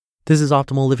This is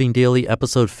Optimal Living Daily,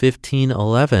 episode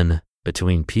 1511,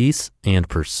 Between Peace and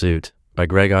Pursuit, by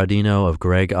Greg Audino of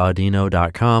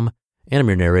gregaudino.com. And I'm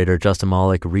your narrator, Justin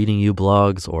Malik, reading you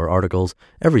blogs or articles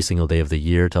every single day of the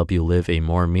year to help you live a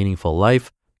more meaningful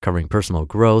life, covering personal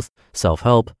growth,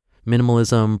 self-help,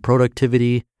 minimalism,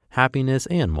 productivity, happiness,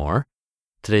 and more.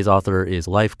 Today's author is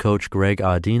life coach Greg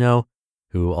Audino,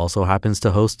 who also happens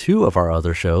to host two of our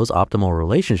other shows, Optimal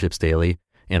Relationships Daily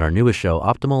and our newest show,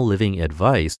 Optimal Living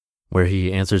Advice, where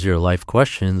he answers your life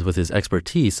questions with his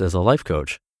expertise as a life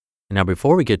coach. Now,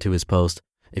 before we get to his post,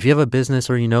 if you have a business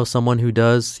or you know someone who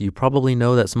does, you probably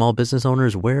know that small business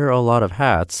owners wear a lot of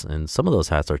hats, and some of those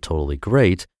hats are totally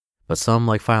great, but some,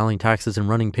 like filing taxes and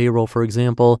running payroll, for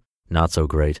example, not so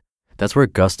great. That's where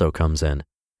Gusto comes in.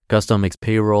 Gusto makes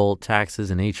payroll,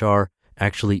 taxes, and HR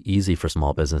actually easy for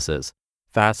small businesses.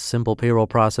 Fast, simple payroll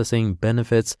processing,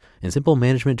 benefits, and simple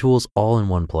management tools all in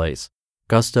one place.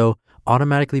 Gusto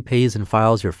automatically pays and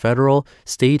files your federal,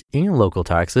 state, and local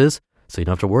taxes, so you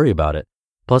don't have to worry about it.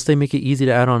 Plus, they make it easy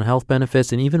to add on health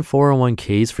benefits and even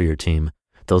 401ks for your team.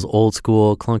 Those old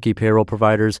school, clunky payroll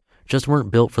providers just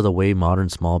weren't built for the way modern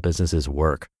small businesses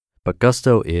work. But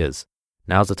Gusto is.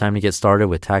 Now's the time to get started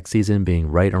with tax season being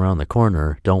right around the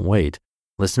corner. Don't wait.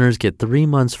 Listeners get 3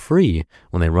 months free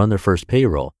when they run their first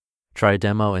payroll. Try a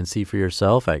demo and see for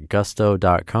yourself at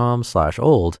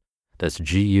gusto.com/old. That's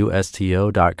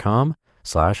gusto.com/OLD.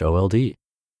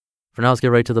 For now, let's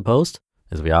get right to the post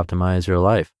as we optimize your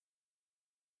life.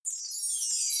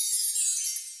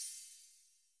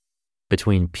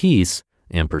 Between Peace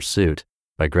and Pursuit,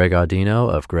 by Greg Audino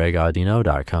of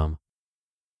gregaudino.com.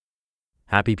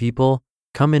 Happy people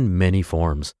come in many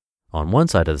forms. On one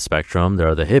side of the spectrum, there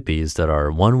are the hippies that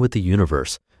are one with the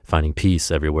universe, finding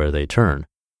peace everywhere they turn.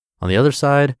 On the other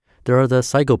side, there are the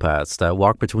psychopaths that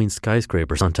walk between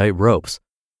skyscrapers on tight ropes.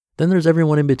 Then there's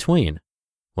everyone in between.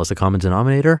 What's the common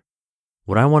denominator?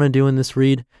 What I want to do in this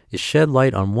read is shed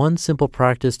light on one simple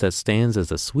practice that stands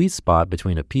as a sweet spot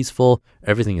between a peaceful,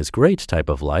 everything is great type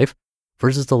of life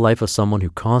versus the life of someone who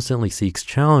constantly seeks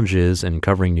challenges and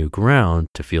covering new ground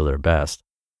to feel their best.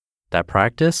 That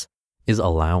practice is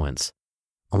allowance.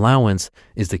 Allowance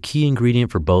is the key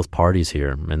ingredient for both parties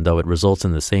here, and though it results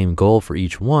in the same goal for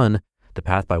each one, the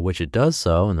path by which it does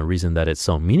so and the reason that it's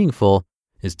so meaningful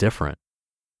is different.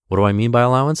 What do I mean by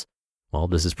allowance? Well,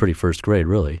 this is pretty first grade,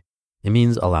 really. It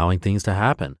means allowing things to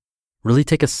happen. Really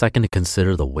take a second to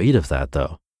consider the weight of that,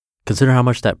 though. Consider how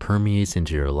much that permeates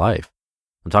into your life.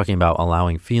 I'm talking about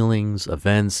allowing feelings,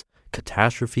 events,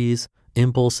 catastrophes,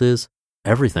 impulses,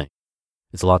 everything.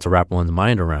 It's a lot to wrap one's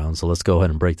mind around, so let's go ahead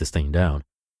and break this thing down.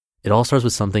 It all starts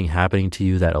with something happening to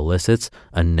you that elicits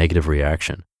a negative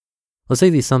reaction. Let's say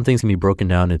these some things can be broken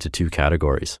down into two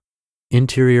categories,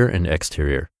 interior and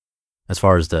exterior. As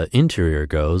far as the interior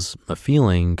goes, a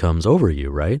feeling comes over you,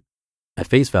 right? At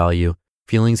face value,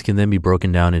 feelings can then be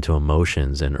broken down into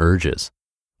emotions and urges.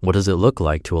 What does it look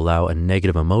like to allow a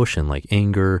negative emotion like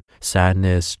anger,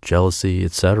 sadness, jealousy,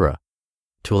 etc.?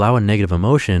 To allow a negative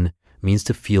emotion means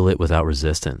to feel it without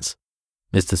resistance.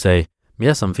 It's to say,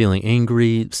 yes, I'm feeling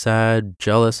angry, sad,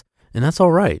 jealous, and that's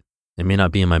all right. It may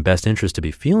not be in my best interest to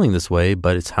be feeling this way,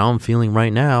 but it's how I'm feeling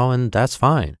right now, and that's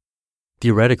fine.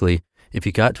 Theoretically, if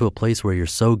you got to a place where you're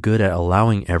so good at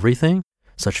allowing everything,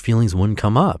 such feelings wouldn't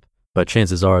come up. But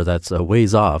chances are that's a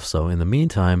ways off, so in the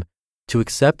meantime, to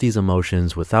accept these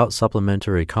emotions without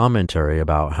supplementary commentary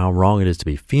about how wrong it is to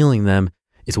be feeling them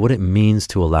is what it means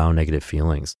to allow negative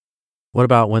feelings. What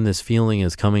about when this feeling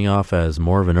is coming off as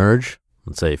more of an urge?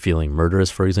 Let's say feeling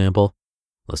murderous, for example.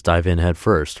 Let's dive in head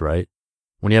first, right?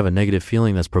 When you have a negative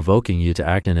feeling that's provoking you to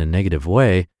act in a negative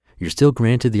way, you're still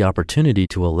granted the opportunity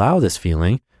to allow this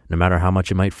feeling, no matter how much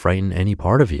it might frighten any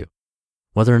part of you.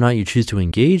 Whether or not you choose to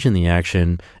engage in the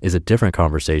action is a different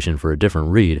conversation for a different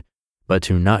read, but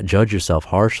to not judge yourself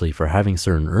harshly for having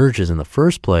certain urges in the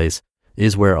first place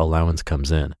is where allowance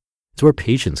comes in. It's where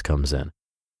patience comes in.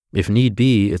 If need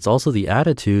be, it's also the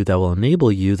attitude that will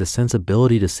enable you the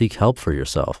sensibility to seek help for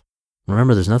yourself.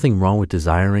 Remember, there's nothing wrong with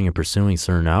desiring and pursuing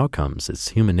certain outcomes. It's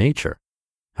human nature.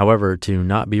 However, to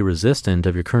not be resistant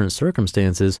of your current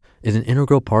circumstances is an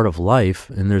integral part of life,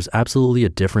 and there's absolutely a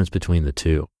difference between the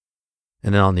two.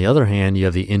 And then on the other hand, you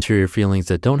have the interior feelings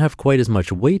that don't have quite as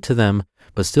much weight to them,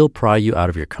 but still pry you out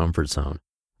of your comfort zone.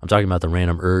 I'm talking about the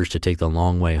random urge to take the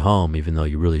long way home, even though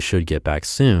you really should get back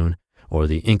soon, or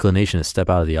the inclination to step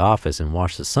out of the office and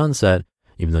watch the sunset,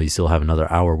 even though you still have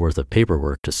another hour worth of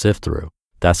paperwork to sift through,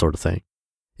 that sort of thing.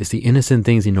 It's the innocent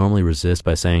things you normally resist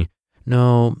by saying,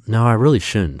 no, I really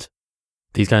shouldn't.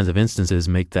 These kinds of instances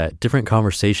make that different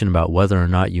conversation about whether or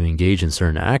not you engage in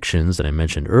certain actions that I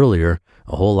mentioned earlier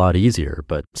a whole lot easier,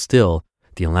 but still,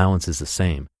 the allowance is the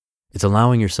same. It's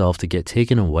allowing yourself to get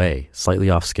taken away slightly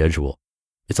off schedule.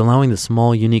 It's allowing the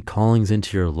small, unique callings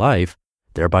into your life,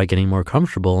 thereby getting more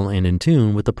comfortable and in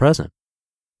tune with the present.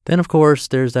 Then, of course,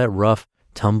 there's that rough,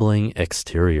 tumbling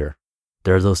exterior.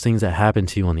 There are those things that happen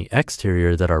to you on the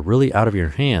exterior that are really out of your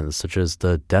hands, such as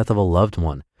the death of a loved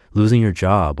one, losing your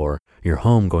job, or your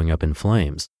home going up in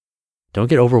flames. Don't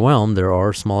get overwhelmed. There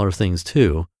are smaller things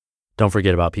too. Don't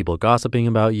forget about people gossiping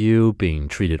about you, being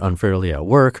treated unfairly at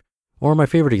work, or my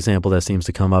favorite example that seems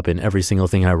to come up in every single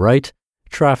thing I write,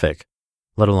 traffic,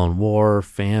 let alone war,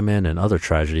 famine, and other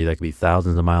tragedy that could be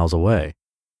thousands of miles away.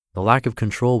 The lack of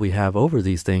control we have over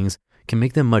these things can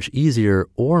make them much easier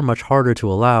or much harder to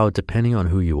allow depending on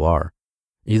who you are.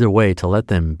 Either way, to let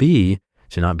them be,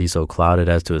 to not be so clouded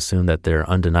as to assume that they're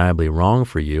undeniably wrong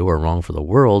for you or wrong for the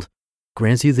world,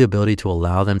 grants you the ability to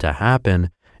allow them to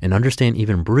happen and understand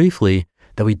even briefly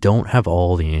that we don't have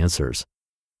all the answers.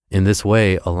 In this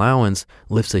way, allowance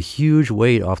lifts a huge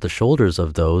weight off the shoulders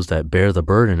of those that bear the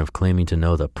burden of claiming to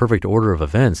know the perfect order of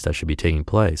events that should be taking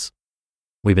place.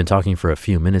 We've been talking for a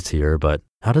few minutes here, but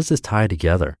how does this tie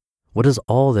together? What does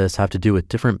all this have to do with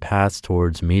different paths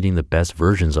towards meeting the best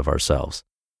versions of ourselves?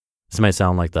 This might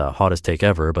sound like the hottest take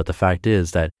ever, but the fact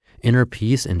is that inner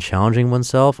peace and challenging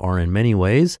oneself are in many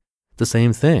ways the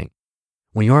same thing.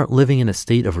 When you aren't living in a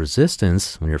state of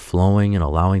resistance, when you're flowing and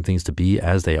allowing things to be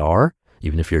as they are,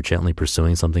 even if you're gently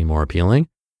pursuing something more appealing,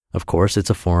 of course, it's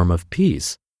a form of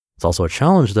peace. It's also a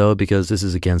challenge though, because this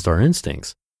is against our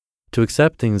instincts. To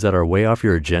accept things that are way off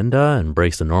your agenda and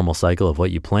breaks the normal cycle of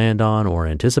what you planned on or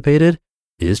anticipated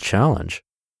is challenge.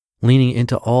 Leaning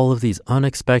into all of these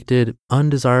unexpected,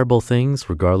 undesirable things,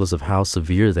 regardless of how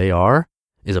severe they are,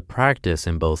 is a practice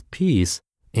in both peace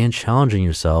and challenging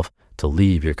yourself to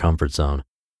leave your comfort zone.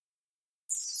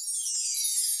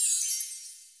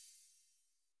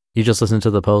 You just listened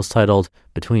to the post titled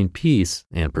Between Peace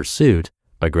and Pursuit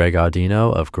by Greg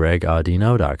Audino of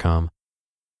gregaudino.com.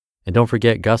 And don't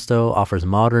forget, Gusto offers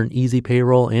modern, easy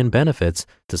payroll and benefits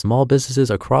to small businesses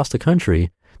across the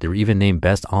country. They were even named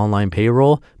Best Online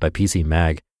Payroll by PC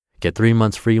Mag. Get 3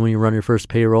 months free when you run your first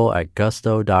payroll at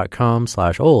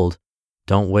gusto.com/old.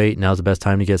 Don't wait. Now's the best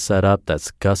time to get set up.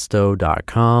 That's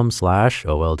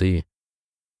gusto.com/OLD. And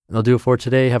that'll do it for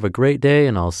today. Have a great day,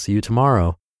 and I'll see you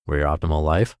tomorrow, where your optimal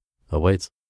life awaits.